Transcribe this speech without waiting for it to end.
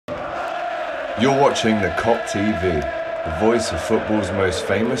You're watching the Kop TV, the voice of football's most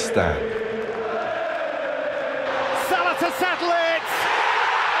famous stand. Salah to settle it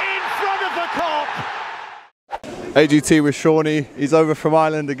in front of the Kop. AGT with Seany. He's over from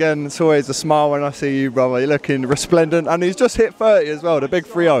Ireland again. It's always a smile when I see you, brother. You're looking resplendent, and he's just hit 30 as well, the big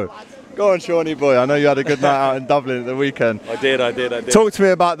 3-0. Go on, Seany boy. I know you had a good night out in Dublin at the weekend. I did. Talk to me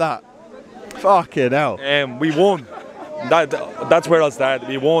about that. Fucking hell. We won. That's where I'll start.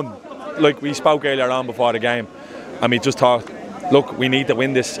 We won. Like we spoke earlier on before the game, and we just thought, look, we need to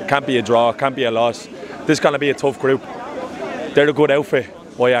win this. It can't be a draw, it can't be a loss. This is going to be a tough group. They're a good outfit,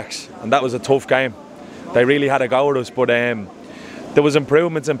 Ajax, and that was a tough game. They really had a go at us, but there was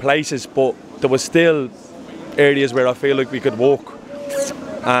improvements in places, but there was still areas where I feel like we could walk.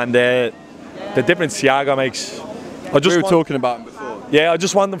 And the difference Thiago makes, we were talking about him before. Yeah, I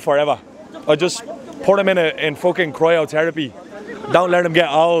just want them forever. I just put him in fucking cryotherapy. Don't let him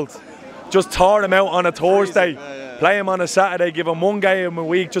get old. Just tore him out on a Thursday, play him on a Saturday, give him one game a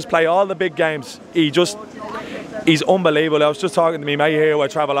week, just play all the big games. He's unbelievable. I was just talking to me mate here who I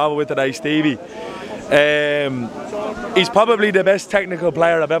travel over with today, Stevie. He's probably the best technical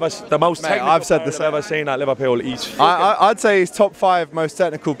player I've ever seen at Liverpool. I'd say he's top 5 most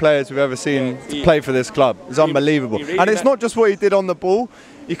technical players we've ever seen play for this club. It's unbelievable. And it's not just what he did on the ball.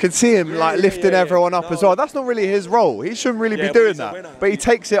 You can see him like lifting everyone up as well. That's not really his role. He shouldn't really be doing that. But he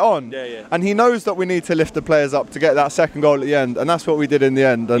takes it on. And he knows that we need to lift the players up to get that second goal at the end. And that's what we did in the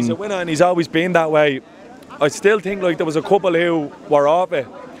end. And he's a winner, and he's always been that way. I still think like there was a couple who were off it.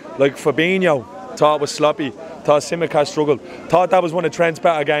 Like Fabinho, thought it was sloppy. Thought Tsimikas struggled. Thought that was one of Trent's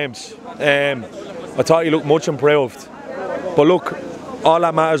better games. I thought he looked much improved. But look, all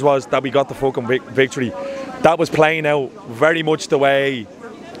that matters was that we got the fucking victory. That was playing out very much the way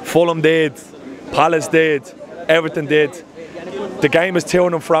Fulham did, Palace did, Everton did. The game is to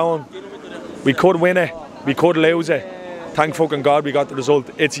and fro. We could win it, we could lose it. Thank fucking God we got the result.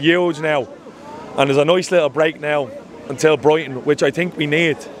 It's huge now. And there's a nice little break now until Brighton, which I think we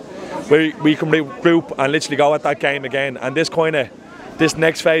need. We can regroup and literally go at that game again. And this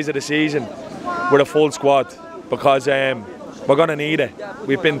next phase of the season with a full squad, because we're going to need it.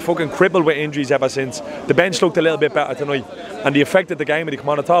 We've been fucking crippled with injuries ever since. The bench looked a little bit better tonight, and the effect of the game when he come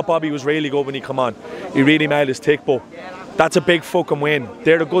on. I thought Bobby was really good when he come on. He really made his tick, but that's a big fucking win.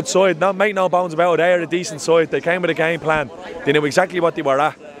 They're a good side. Now, make no bones about it. They're a decent side. They came with a game plan. They knew exactly what they were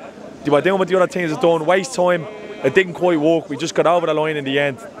at. They were doing what the other teams had done. Waste time. It didn't quite work. We just got over the line in the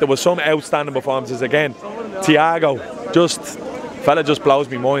end. There was some outstanding performances again. Thiago, fella just blows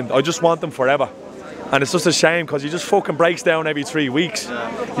me mind. I just want them forever. And it's just a shame because he just fucking breaks down every 3 weeks.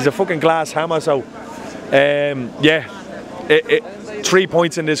 He's a fucking glass hammer. So, 3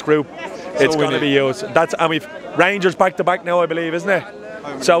 points in this group. It's going to be yours. And we've Rangers back to back now, I believe, isn't it?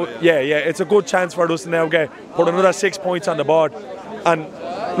 So it's a good chance for us to now put another 6 points on the board. And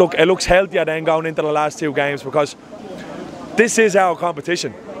look, it looks healthier than going into the last 2 games because this is our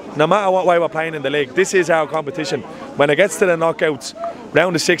competition. No matter what way we're playing in the league, this is our competition. When it gets to the knockouts,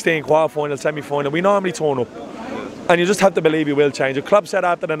 round of 16, quarter-final, semi-final, we normally turn up. And you just have to believe we will change. The club said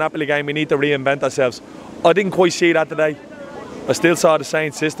after the Napoli game we need to reinvent ourselves. I didn't quite see that today. I still saw the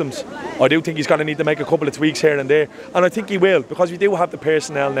same systems. I do think he's going to need to make a couple of tweaks here and there. And I think he will, because we do have the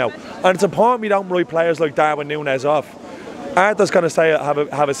personnel now. And it's important we don't write players like Darwin Núñez off. Arthur's going to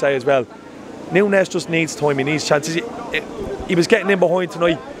have a say as well. Núñez just needs time, he needs chances. He was getting in behind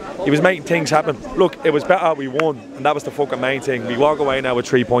tonight. He was making things happen. Look, it was better we won, and that was the fucking main thing. We walk away now with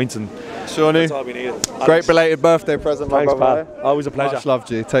 3 points, and Seany, that's all we needed. Great belated birthday present, thanks, my brother. pal. Always a pleasure. Much love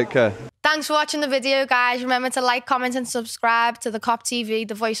to you. Take care. Thanks for watching the video, guys. Remember to like, comment and subscribe to the Kop TV,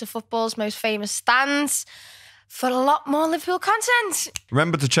 the voice of football's most famous stands, for a lot more Liverpool content.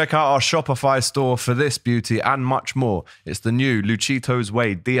 Remember to check out our Shopify store for this beauty and much more. It's the new Luchito's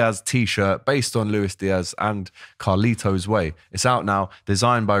Way Diaz t-shirt based on Luis Diaz and Carlito's Way. It's out now,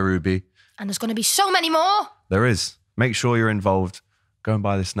 designed by Ruby. And there's going to be so many more. There is. Make sure you're involved. Go and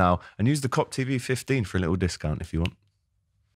buy this now and use the Kop TV 15 for a little discount if you want.